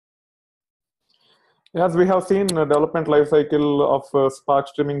As we have seen, development lifecycle of Spark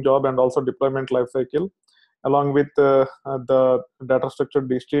streaming job and also deployment lifecycle, along with the data structure,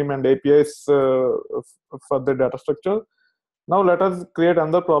 DStream and APIs for the data structure. Now let us create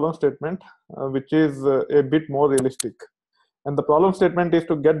another problem statement, which is a bit more realistic. And the problem statement is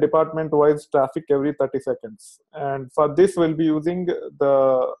to get department-wise traffic every 30 seconds. And for this, we'll be using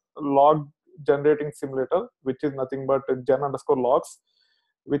the log generating simulator, which is nothing but gen_logs,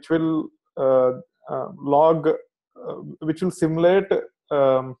 which will uh, log, which will simulate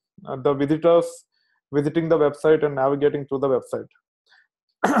the visitors visiting the website and navigating through the website.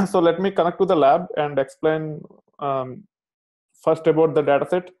 So let me connect to the lab and explain first about the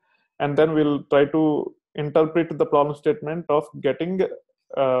dataset, and then we'll try to interpret the problem statement of getting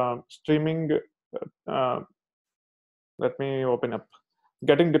streaming. Uh, Let me open up.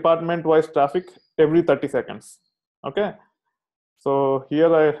 Getting department-wise traffic every 30 seconds. Okay. So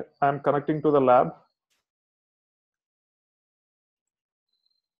here I am connecting to the lab.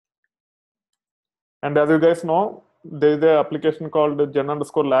 And as you guys know, there is an application called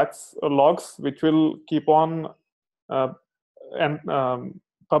gen_logs, which will keep on and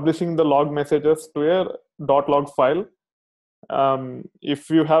publishing the log messages to a .log file. If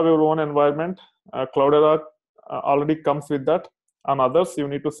you have your own environment, Cloudera already comes with that. On others, you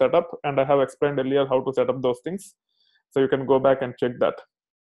need to set up, and I have explained earlier how to set up those things. So you can go back and check that.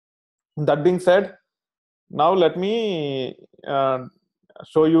 That being said, now let me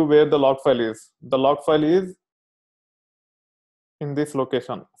show you where the log file is. The log file is in this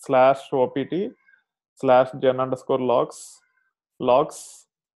location, /opt/gen_logs,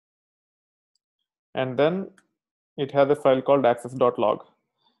 and then it has a file called access.log.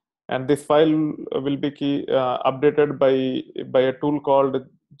 And this file will be updated by a tool called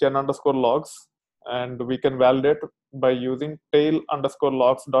gen_logs, and we can validate by using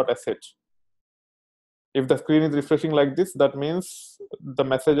tail_logs.sh. If the screen is refreshing like this, that means the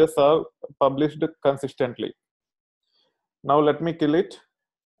messages are published consistently. Now let me kill it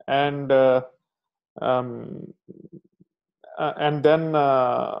and then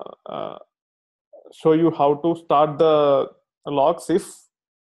show you how to start the logs if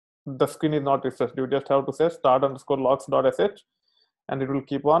the screen is not refreshed. You just have to say start_logs.sh, and it will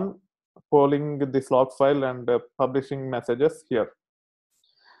keep on polling this log file and publishing messages here.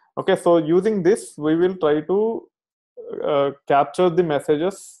 Okay, so using this, we will try to capture the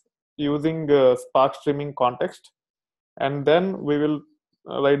messages using Spark streaming context, and then we will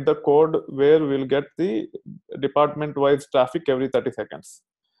write the code where we'll get the department-wise traffic every 30 seconds.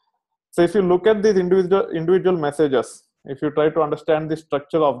 So if you look at these individual messages, if you try to understand the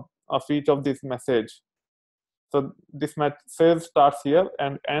structure of each of these message, so this message starts here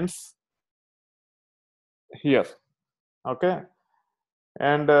and ends here. Okay,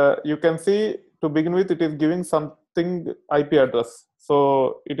 and you can see to begin with, it is giving something IP address.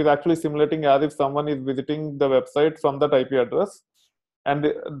 So it is actually simulating as if someone is visiting the website from that IP address, and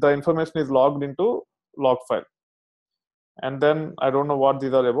the information is logged into log file. And then I don't know what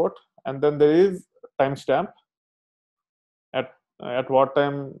these are about. And then there is timestamp at what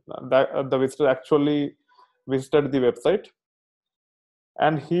time that the visitor actually visited the website.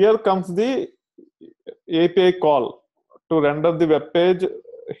 And here comes the API call to render the web page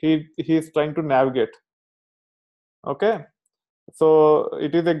he is trying to navigate. Okay, so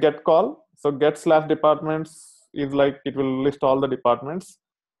it is a get call. So get/departments is like it will list all the departments,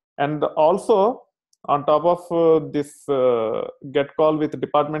 and also on top of this get call with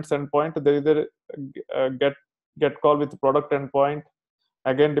departments endpoint, there is a get call with product endpoint,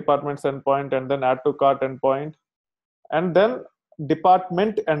 again departments endpoint, and then add to cart endpoint, and then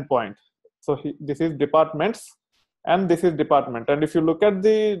department endpoint. So this is departments, and this is department. And if you look at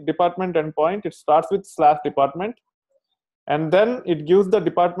the department endpoint, it starts with /department, and then it gives the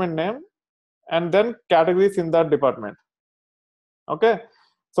department name and then categories in that department. Okay,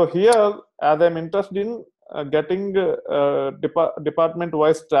 so here, as I'm interested in getting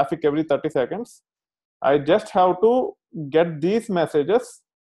department-wise traffic every 30 seconds, I just have to get these messages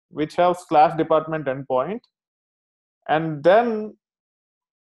which have /department endpoint, and then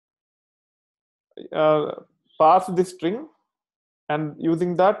pass the string, and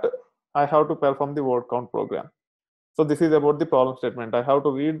using that I have to perform the word count program. So this is about the problem statement. I have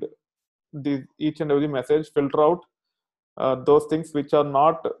to read each and every message, filter out those things which are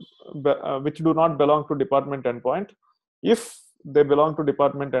not which do not belong to department endpoint. If they belong to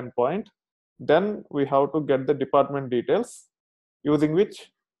department endpoint, then we have to get the department details, using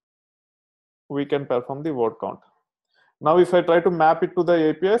which we can perform the word count. Now if I try to map it to the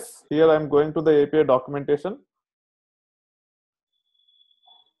APIs, here I'm going to the API documentation.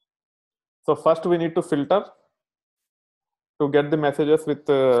 So first we need to filter to get the messages with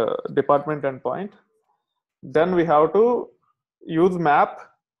department endpoint. Then we have to use map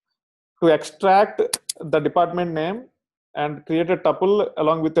to extract the department name and create a tuple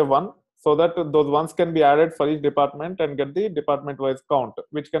along with a one, so that those ones can be added for each department and get the department wise count,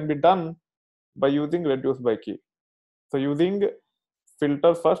 which can be done by using reduce by key. So using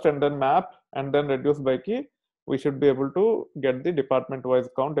filter first and then map and then reduce by key, we should be able to get the department wise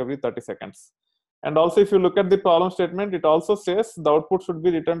count every 30 seconds. And also if you look at the problem statement, it also says the output should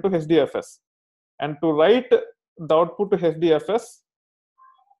be returned to HDFS. And to write the output to HDFS,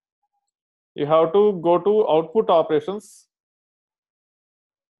 you have to go to output operations,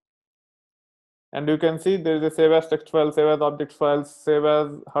 and you can see there is a save as text file, save as object files, save as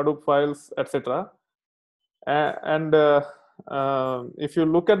Hadoop files, etc. And if you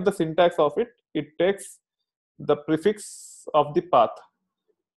look at the syntax of it, it takes the prefix of the path.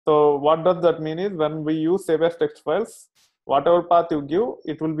 So what does that mean is, when we use save as text files, whatever path you give,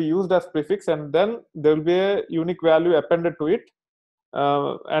 it will be used as prefix, and then there will be a unique value appended to it.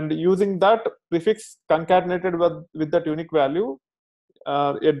 And using that prefix concatenated with that unique value,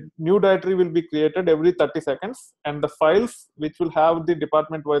 a new directory will be created every 30 seconds, and the files which will have the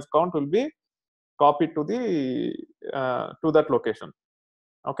department wise count will be copied to the to that location.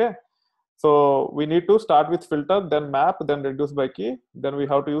 Okay, so we need to start with filter, then map, then reduce by key, then we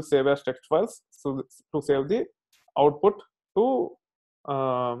have to use save as text files so to save the output to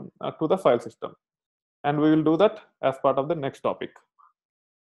the file system, and we will do that as part of the next topic.